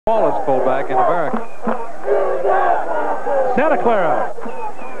Smallest fullback in America. Santa Clara.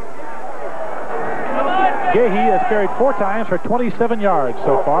 Gahey has carried 4 times for 27 yards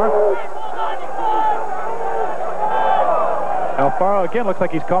so far. Alfaro again looks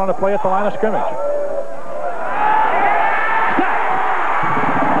like he's calling a play at the line of scrimmage. Sack!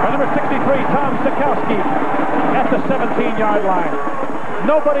 By number 63, Tom Sikowski at the 17-yard line.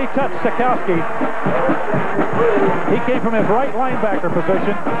 Nobody touched Sikowski. He came from his right linebacker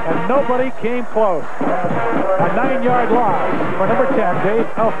position, and nobody came close. A 9-yard loss for number 10, Dave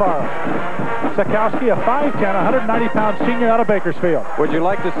Alfaro. Sikowski, a 5'10", 190-pound senior out of Bakersfield. Would you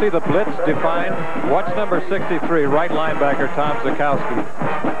like to see the blitz defined? Watch number 63, right linebacker Tom Sikowski.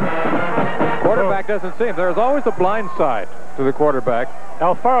 Quarterback doesn't see him. There's always a blind side to the quarterback.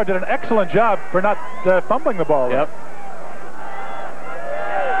 Alfaro did an excellent job for not fumbling the ball. Yep.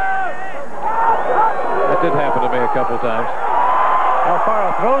 That did happen to me a couple times.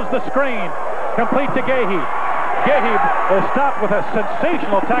 Alfaro throws the screen, complete to Gahey. Gahey is stopped with a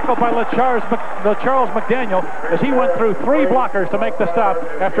sensational tackle by Charles McDaniel as he went through 3 blockers to make the stop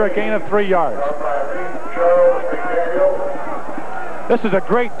after a gain of 3 yards. This is a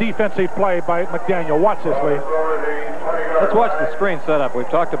great defensive play by McDaniel. Watch this, Lee. Let's watch the screen setup. We've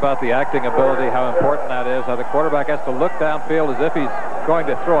talked about the acting ability, how important that is, how the quarterback has to look downfield as if he's going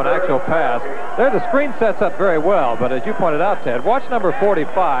to throw an actual pass. There, the screen sets up very well, but as you pointed out, Ted, watch number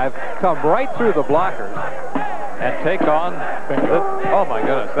 45 come right through the blockers and take on, oh my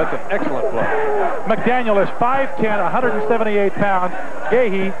goodness, that's an excellent play. McDaniel is 5'10", 178 pounds.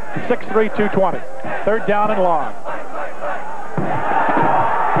 Gahey, 6'3", 220. 3rd down and long.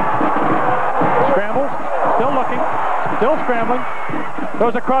 Scrambles, still looking, still scrambling.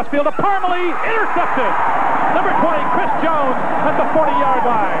 Throws across field to Parmalee, intercepted. Number 20, Chris Jones at the 40-yard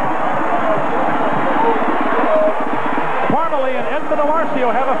line. Parmalee and Edmund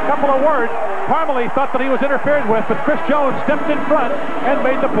Alarcio have a couple of words. Parmalee thought that he was interfered with, but Chris Jones stepped in front and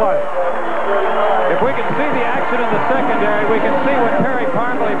made the play. If we can see the action in the secondary, we can see what Terry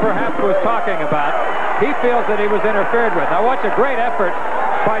Parmalee perhaps was talking about. He feels that he was interfered with. Now watch a great effort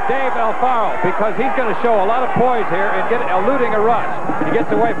by Dave Alfaro, because he's going to show a lot of poise here and eluding a rush. He gets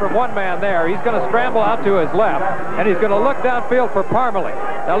away from one man there. He's going to scramble out to his left, and he's going to look downfield for Parmalee.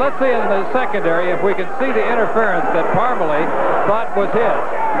 Now let's see in the secondary if we can see the interference that Parmalee thought was his.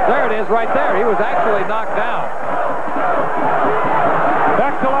 There it is right there. He was actually knocked down.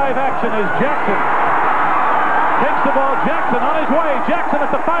 Back to live action is Jackson. Takes the ball. Jackson on his way. Jackson at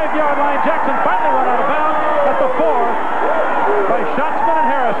the 5-yard line. Jackson finally run out of bounds at the 4 by Schatzman and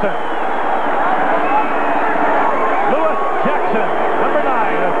Harrison. Lewis Jackson, number 9,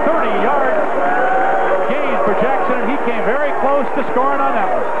 a 30-yard gain for Jackson, and he came very close to scoring on that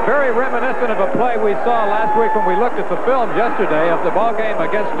one. Very reminiscent of a play we saw last week when we looked at the film yesterday of the ball game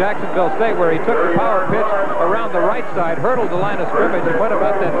against Jacksonville State, where he took the power pitch around the right side, hurdled the line of scrimmage, and went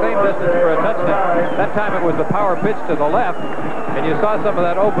about that same distance for a touchdown. That time it was the power pitch to the left, and you saw some of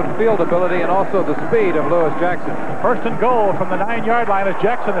that open field ability and also the speed of Lewis Jackson. 1st and goal from the 9-yard line as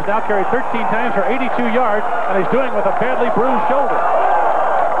Jackson has now carried 13 times for 82 yards, and he's doing with a badly bruised shoulder.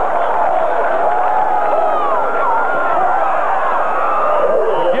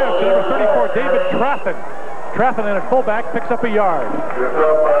 Gives to number 34, David Traffin. Traffin in at fullback picks up a yard.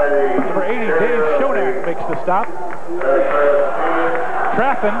 Number 80, Dave Shonak makes the stop.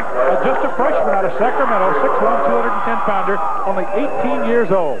 Traffin, just a freshman out of Sacramento, 6'1", 210-pounder, only 18 years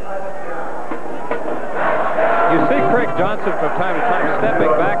old. You see Craig Johnson from time to time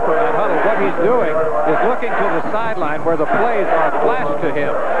stepping back from that huddle. What he's doing is looking to the sideline where the plays are flashed to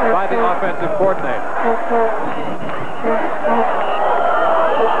him by the offensive coordinator.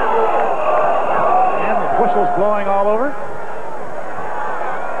 And the whistle's blowing all over.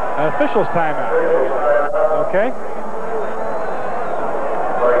 An official's timeout. Okay.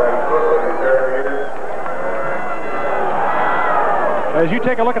 As you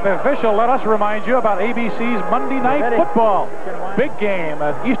take a look at the official, let us remind you about ABC's Monday Night Football. Big game,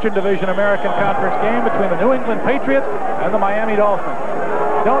 an Eastern Division American Conference game between the New England Patriots and the Miami Dolphins.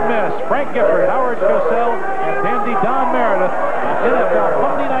 Don't miss Frank Gifford, Howard Cosell, and dandy Don Meredith. NFL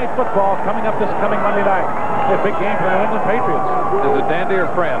Monday Night Football coming up this coming Monday night. A big game for the New England Patriots. Is it Dandy or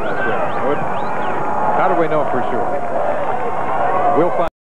Fran? How do we know for sure? We'll find